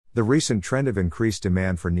The recent trend of increased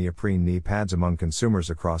demand for neoprene knee pads among consumers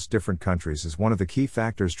across different countries is one of the key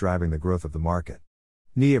factors driving the growth of the market.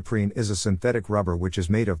 Neoprene is a synthetic rubber which is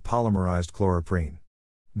made of polymerized chloroprene.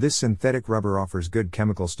 This synthetic rubber offers good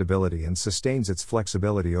chemical stability and sustains its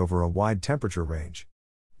flexibility over a wide temperature range.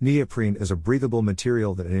 Neoprene is a breathable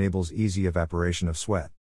material that enables easy evaporation of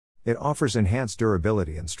sweat. It offers enhanced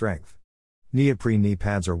durability and strength. Neoprene knee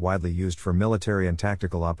pads are widely used for military and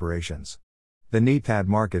tactical operations. The knee pad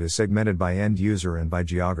market is segmented by end user and by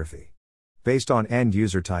geography. Based on end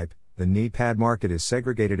user type, the knee pad market is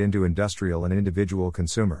segregated into industrial and individual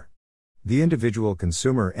consumer. The individual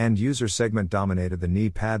consumer end user segment dominated the knee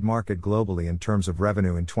pad market globally in terms of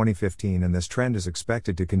revenue in 2015, and this trend is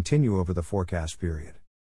expected to continue over the forecast period.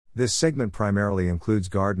 This segment primarily includes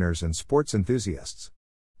gardeners and sports enthusiasts.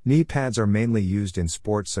 Knee pads are mainly used in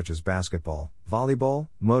sports such as basketball, volleyball,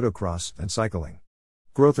 motocross, and cycling.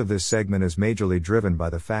 Growth of this segment is majorly driven by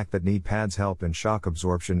the fact that knee pads help in shock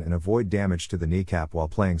absorption and avoid damage to the kneecap while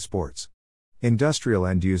playing sports. Industrial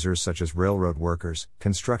end users such as railroad workers,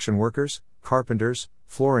 construction workers, carpenters,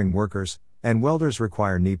 flooring workers, and welders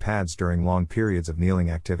require knee pads during long periods of kneeling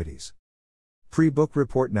activities. Pre-book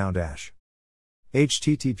report now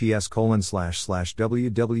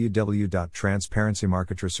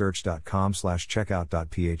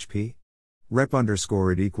https://www.transparencymarketresearch.com/checkout.php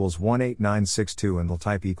rep_it=18962 and the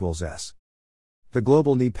type =S. The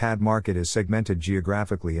global knee pad market is segmented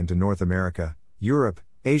geographically into North America, Europe,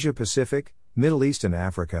 Asia Pacific, Middle East and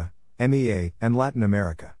Africa, MEA, and Latin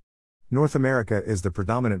America. North America is the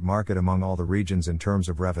predominant market among all the regions in terms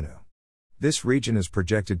of revenue. This region is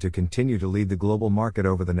projected to continue to lead the global market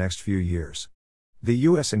over the next few years. The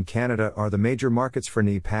US and Canada are the major markets for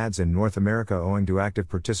knee pads in North America owing to active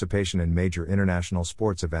participation in major international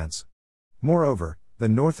sports events. Moreover, the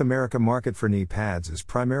North America market for knee pads is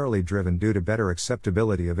primarily driven due to better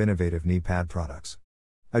acceptability of innovative knee pad products.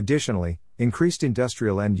 Additionally, increased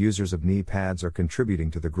industrial end users of knee pads are contributing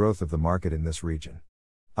to the growth of the market in this region.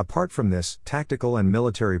 Apart from this, tactical and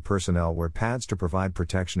military personnel wear pads to provide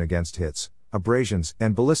protection against hits, abrasions,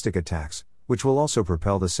 and ballistic attacks, which will also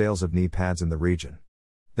propel the sales of knee pads in the region.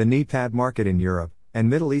 The knee pad market in Europe and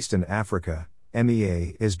Middle East and Africa,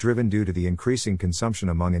 MEA, is driven due to the increasing consumption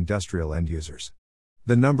among industrial end users.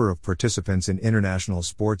 The number of participants in international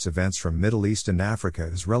sports events from Middle East and Africa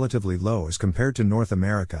is relatively low as compared to North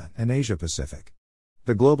America and Asia Pacific.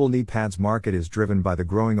 The global knee pads market is driven by the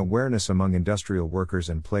growing awareness among industrial workers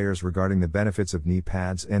and players regarding the benefits of knee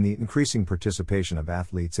pads and the increasing participation of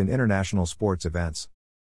athletes in international sports events.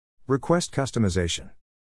 Request customization.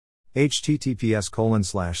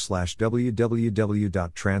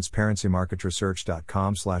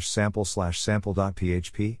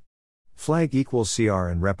 https://www.transparencymarketresearch.com/sample/sample.php flag =CR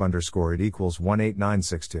and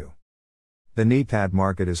rep_it=18962. The knee pad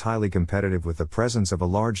market is highly competitive with the presence of a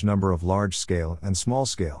large number of large-scale and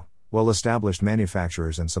small-scale, well-established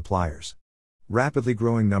manufacturers and suppliers. Rapidly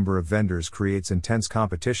growing number of vendors creates intense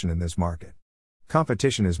competition in this market.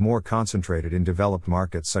 Competition is more concentrated in developed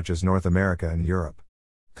markets such as North America and Europe.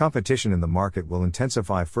 Competition in the market will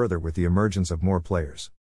intensify further with the emergence of more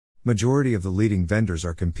players. Majority of the leading vendors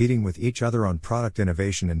are competing with each other on product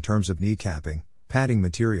innovation in terms of knee capping, padding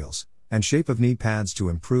materials, and shape of knee pads to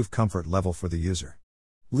improve comfort level for the user.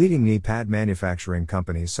 Leading knee pad manufacturing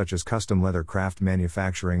companies such as Custom Leather Craft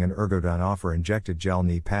Manufacturing and Ergodyne offer injected gel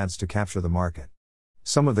knee pads to capture the market.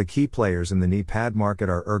 Some of the key players in the knee pad market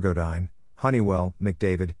are Ergodyne, Honeywell,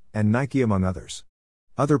 McDavid, and Nike among others.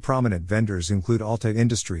 Other prominent vendors include Alta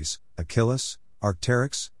Industries, Achilles,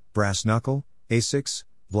 Arc'teryx, Brass Knuckle, Asics,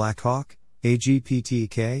 Blackhawk,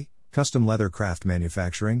 AGPTK, Custom Leather Craft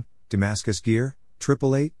Manufacturing, Damascus Gear,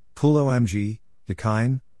 888, Pulo MG,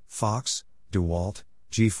 Dakine, Fox, DeWalt,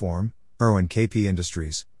 G-Form, Irwin KP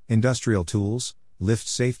Industries, Industrial Tools, Lift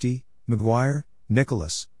Safety, Maguire,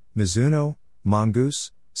 Nicholas, Mizuno,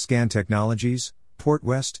 Mongoose, Scan Technologies,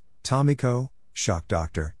 Portwest, Tomico, Shock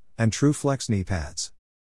Doctor, and TrueFlex knee pads.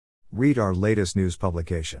 Read our latest news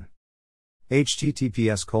publication.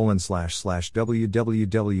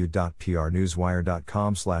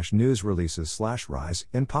 https://www.prnewswire.com/news releases/rise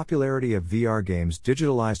in popularity of VR games.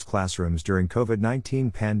 Digitalized classrooms during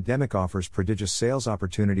COVID-19 pandemic offers prodigious sales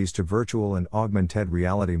opportunities to virtual and augmented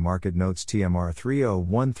reality market. Notes TMR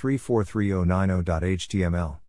 301343090.html